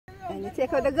And you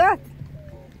take out the gut.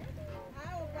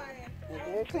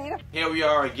 You clean it up. Here we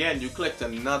are again. You clicked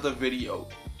another video.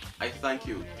 I thank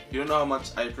you. You don't know how much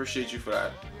I appreciate you for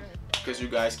that, because you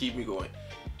guys keep me going.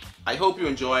 I hope you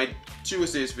enjoyed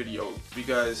Tuesday's video,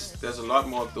 because there's a lot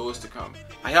more of those to come.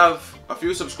 I have a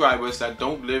few subscribers that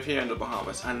don't live here in the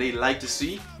Bahamas, and they like to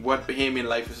see what Bahamian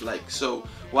life is like. So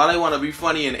while I want to be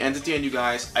funny and entertain you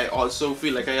guys, I also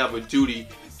feel like I have a duty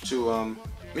to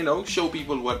you know, show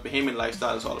people what Bahamian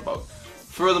lifestyle is all about.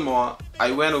 Furthermore,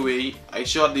 I went away, I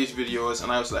shot these videos, and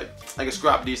I was like, I can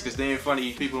scrap these because they ain't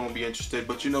funny, people won't be interested.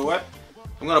 But you know what?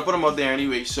 I'm gonna put them out there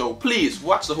anyway, so please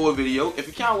watch the whole video. If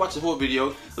you can't watch the whole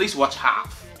video, at least watch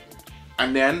half.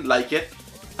 And then like it,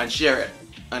 and share it,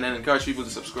 and then encourage people to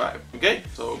subscribe, okay?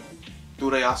 So, do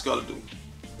what I ask y'all to do.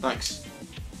 Thanks.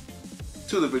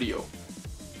 To the video.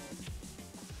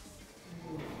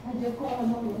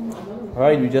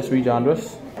 Alright, we just reached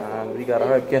Andros, and we gotta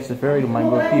hurry catch the ferry to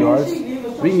Mango PRs.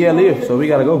 We can get leave, so we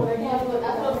gotta go.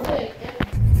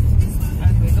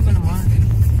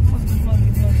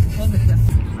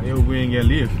 I hope we ain't get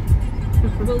leave.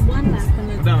 Well, one last time.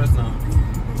 What time is it now?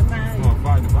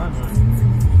 5 to 5, right?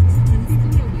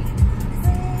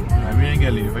 Alright, we ain't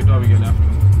get leave. I thought we get left.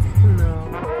 No.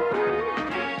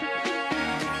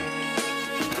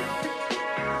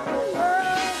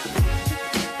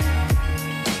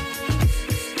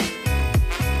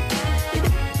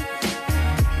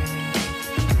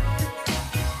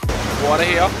 Water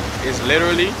here is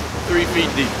literally 3 feet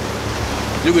deep.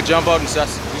 You could jump out and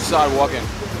start walking.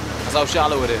 That's how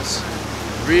shallow it is.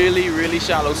 Really, really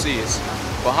shallow seas.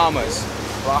 Bahamas,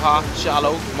 Baja,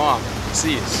 shallow, Mark,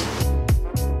 seas.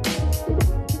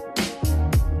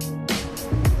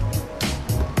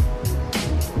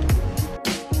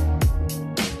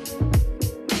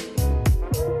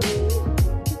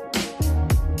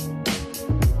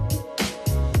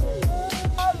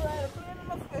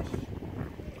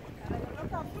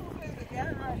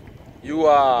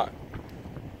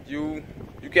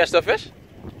 You catch the fish?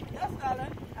 Yes, darling.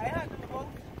 I had them both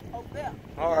out there.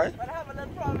 All right. But I have a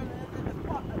little problem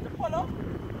in the pull-up.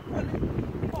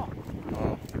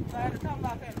 Oh. So I had to come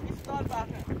back in. We start back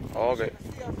in. Oh, okay.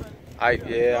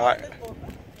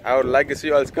 I would like to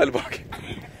see all skull bucket.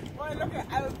 Boy, look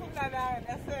at, I was putting that down and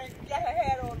they're saying, get her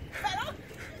head on.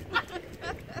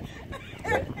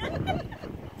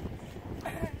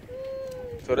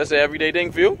 So that's an everyday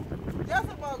thing for you? Just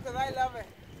about, because I love it.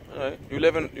 Alright. You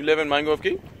live in Mangrove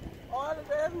Key? All the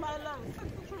days of my life,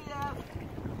 63 years.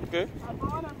 Okay. I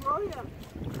born and grow here.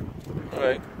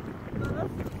 Alright. So this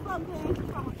is something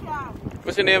from a child.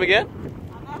 What's your name again?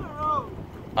 Another road.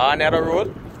 Another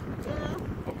Road?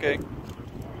 Yeah. Okay.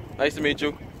 Nice to meet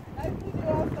you. Nice to meet you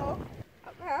also.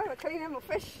 I'm cleaning my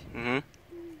fish.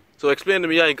 So explain to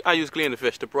me how you clean the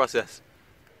fish, the process.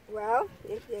 Well,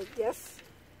 if you just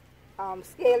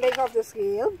take off the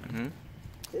scale.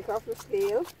 Take off the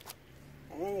scale,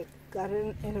 and then you cut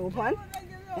it in open,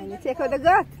 and you take out the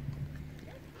gut.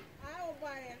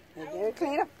 And get it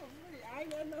clean up.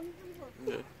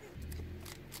 Yeah.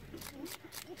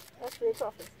 Let's take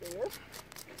off the scale.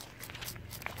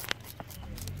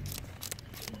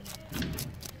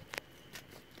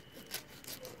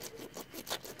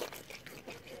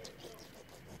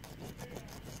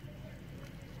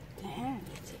 And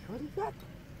take out the gut.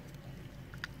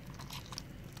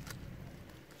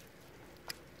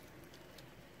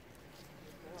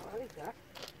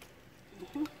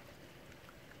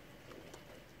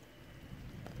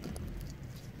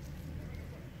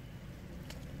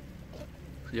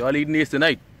 So y'all eating these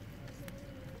tonight?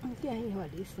 Yeah, you know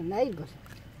these tonight, but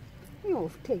you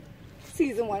know, take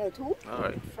season 1 or 2.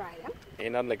 Alright. Fry them.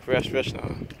 Ain't nothing like fresh fish now.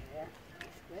 Yeah,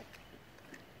 that's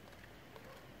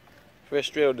Fresh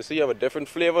straight out the sea have a different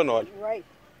flavor or not? right.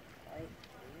 Right.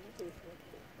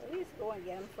 At least go and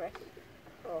get them fresh.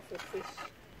 Off the fish.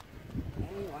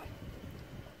 Anyway.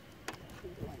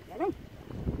 Go and get them.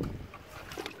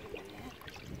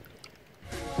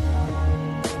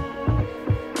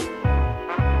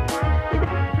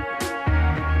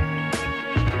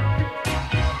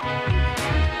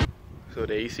 So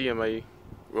the AC in my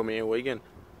Romanian wagon.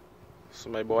 So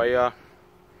my boy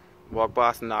walked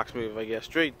past and asked me if I get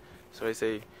straight. So I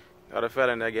say, got a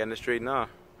fella in there getting it straight now.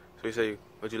 So he say,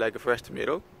 would you like a fresh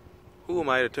tomato? Who am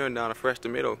I to turn down a fresh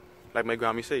tomato? Like my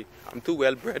Grammy say, I'm too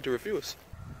well bred to refuse.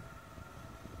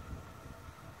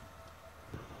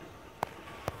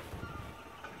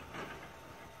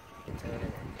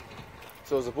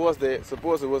 So suppose there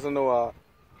wasn't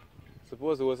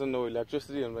no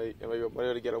electricity and my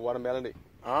to get a watermelon day.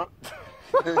 Huh?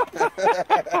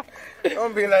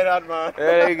 Don't be like that, man.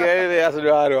 Hey, that's a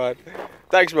hard one.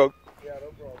 Thanks, bro. Yeah,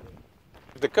 no problem.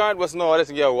 The current was no, let's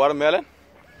get watermelon.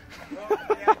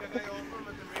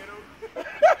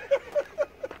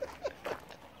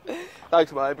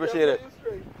 Thanks, man. I appreciate it.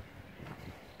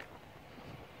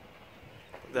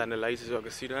 That in the lights, so I can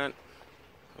see that.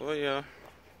 Oh yeah.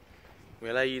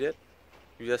 Well, I eat it.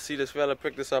 You just see this fella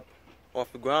pick this up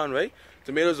off the ground, right?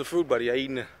 Tomatoes are fruit, buddy. I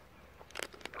eating it.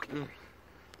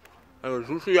 I was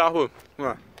juicy apple.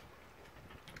 Yeah.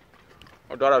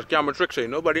 I thought that was camera trick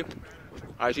saying nobody.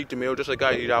 I eat tomato just like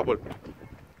I eat apple.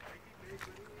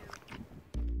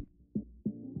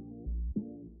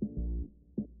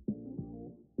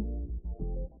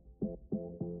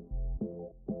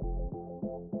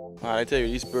 I tell you,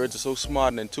 these birds are so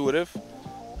smart and intuitive.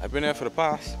 I've been there for the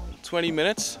past 20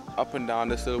 minutes up and down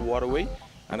this little waterway,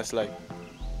 and it's like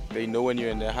they know when you're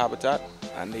in their habitat,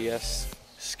 and they just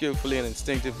skillfully and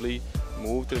instinctively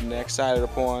move to the next side of the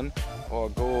pond or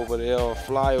go over there or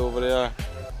fly over there.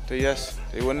 They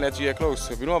wouldn't let you get close.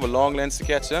 So if you don't have a long lens to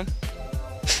catch them,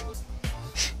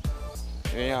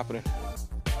 it ain't happening.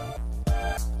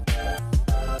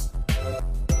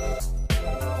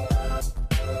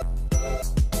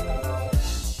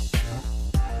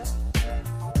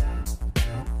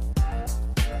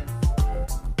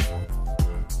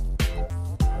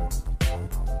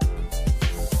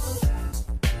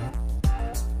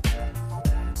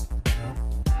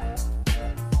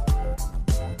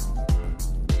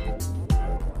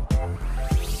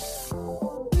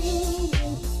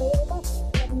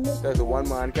 There's a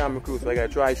one-man camera crew, so I gotta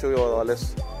try to show you all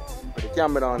this. With the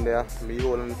camera down there, me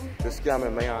holding this camera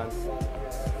in my hand,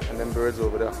 and then birds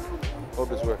over there. Hope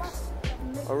this works.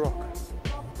 A rock.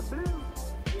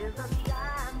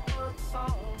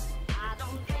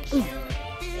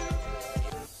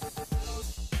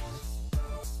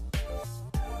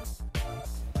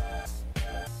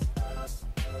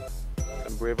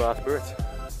 Some brave ass birds.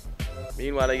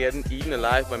 Meanwhile, I get eaten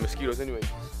alive by mosquitoes anyway.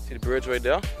 See the birds right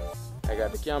there? I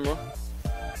got the camera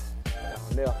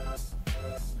down there.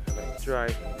 I'm gonna try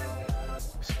to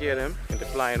scare them into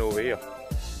flying over here.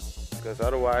 Because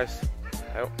otherwise,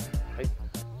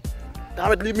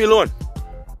 damn it, leave me alone.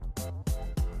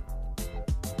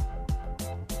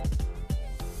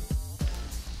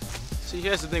 See,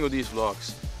 here's the thing with these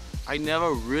vlogs. I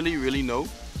never really know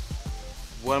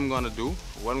what I'm gonna do,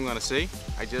 what I'm gonna say.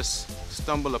 I just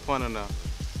stumble upon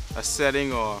a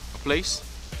setting or a place.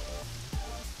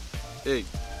 Hey,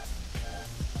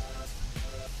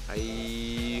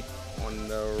 I on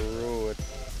the road.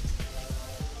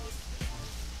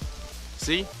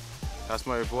 See, that's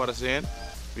my reporter saying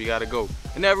we gotta go.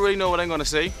 I never really know what I'm gonna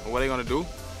say or what I'm gonna do.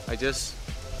 I just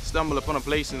stumble upon a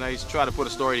place and I try to put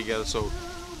a story together. So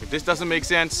if this doesn't make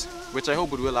sense, which I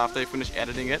hope it will after I finish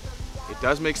editing it, it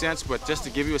does make sense. But just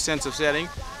to give you a sense of setting,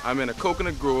 I'm in a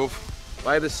coconut grove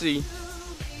by the sea.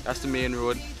 That's the main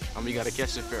road, and we gotta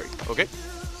catch the ferry. Okay.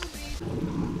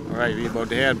 Alright, we're about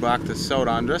to head back to South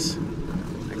Andros.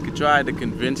 I could try to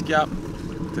convince Cap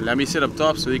to let me sit up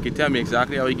top so he can tell me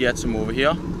exactly how he gets from over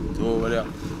here to over there.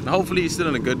 Now hopefully he's still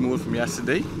in a good mood from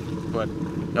yesterday, but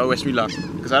y'all wish me luck,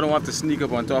 because I don't want to sneak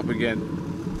up on top again.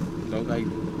 You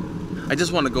know, I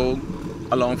just want to go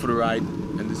along for the ride,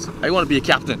 and I want to be a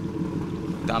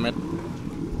captain. Damn it.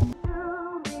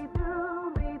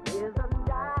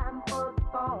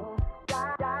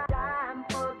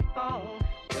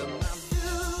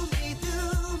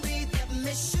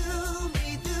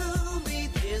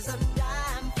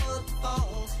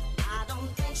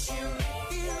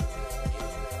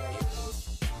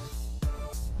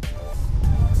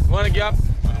 Morning, Gap.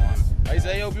 I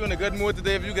say, I hope you're in a good mood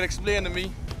today. If you can explain to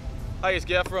me how you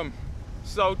get from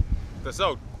south to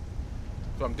south,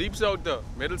 from deep south to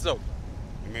middle south.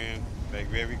 You mean like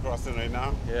where we crossing right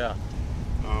now? Yeah.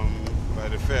 By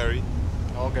the ferry.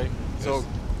 Okay. Yes. So,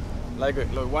 like,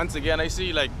 look, once again, I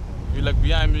see, like, if you look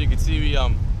behind me, you can see we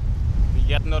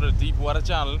getting out of the deep water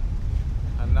channel,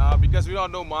 and because we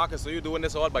don't know Marcus, so you're doing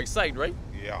this all by sight, right?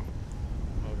 Yeah.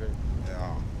 Okay.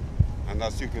 Yeah. And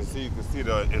as you can see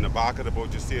in the back of the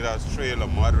boat, you see that trail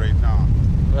of mud right now.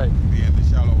 Right. Be in the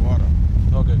shallow water.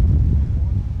 Okay.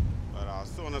 But as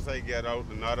soon as I get out,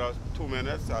 another 2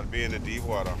 minutes, I'll be in the deep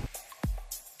water.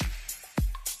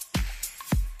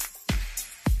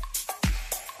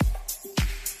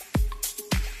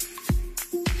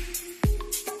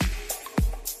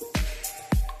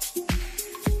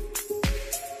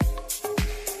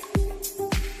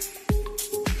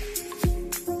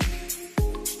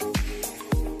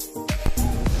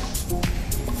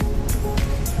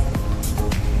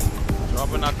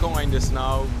 Dropping a coin just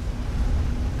now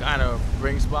kind of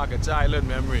brings back a childhood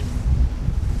memory.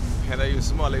 And I used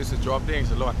to drop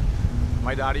things a lot.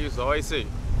 My daddy used to always say,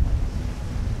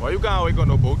 Well, you can't wake on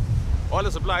no boat. All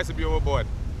the supplies to be overboard.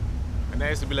 And then I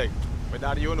used to be like, my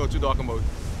daddy, you don't know what you're talking about.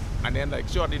 And then like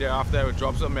shortly thereafter, I would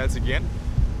drop something else again.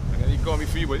 And then he called me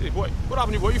feeble. Hey boy, what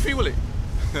happened to you, boy? You feeble?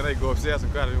 And I go upstairs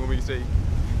and cry. And me say,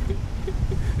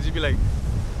 and she'd be like,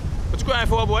 what you crying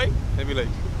for, boy? And I'd be like,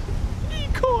 he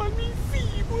called me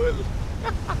feeble.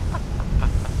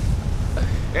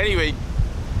 Anyway,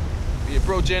 we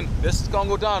approaching, this is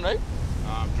Congo Town, right?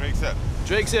 Drake's Hill.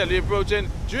 Drake's Hill, we approaching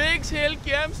Drake's Hill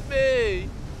Camps Bay.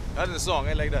 That's the song,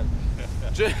 I like that.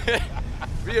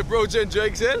 We approaching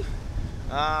Drake's Hill.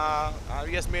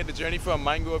 We just made the journey from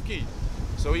Mangrove Key.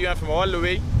 So we went from all the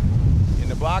way in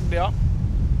the back there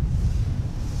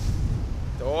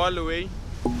to all the way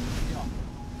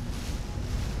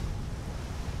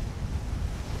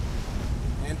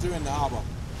entering the harbor.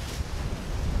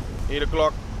 8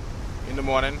 o'clock in the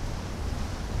morning.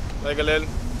 Like a little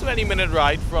 20-minute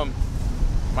ride from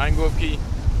Mangrove Key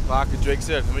back to Drake's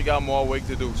Hill. And we got more work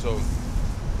to do, so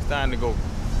it's time to go.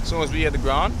 As soon as we hit the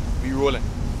ground, we rolling.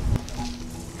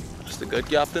 That's the good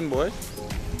captain, boy.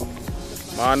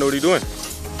 Man, know what he doing.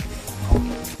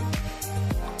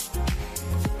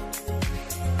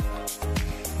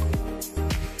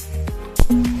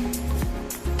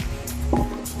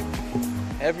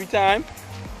 Every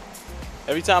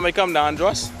time I come to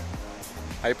Andros,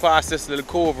 I pass this little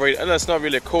cove right. I know it's not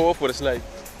really a cove, but it's like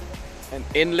an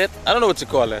inlet. I don't know what to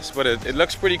call this, but it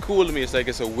looks pretty cool to me. It's like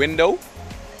it's a window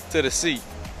to the sea.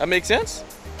 That makes sense?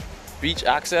 Beach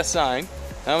access sign.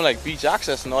 And I'm like, beach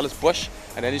access and all this bush.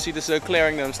 And then you see this little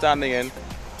clearing that I'm standing in.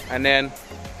 And then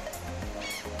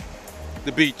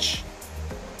the beach.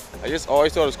 I just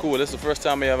always thought it was cool. This is the first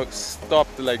time I ever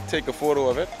stopped to like take a photo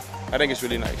of it. I think it's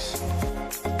really nice.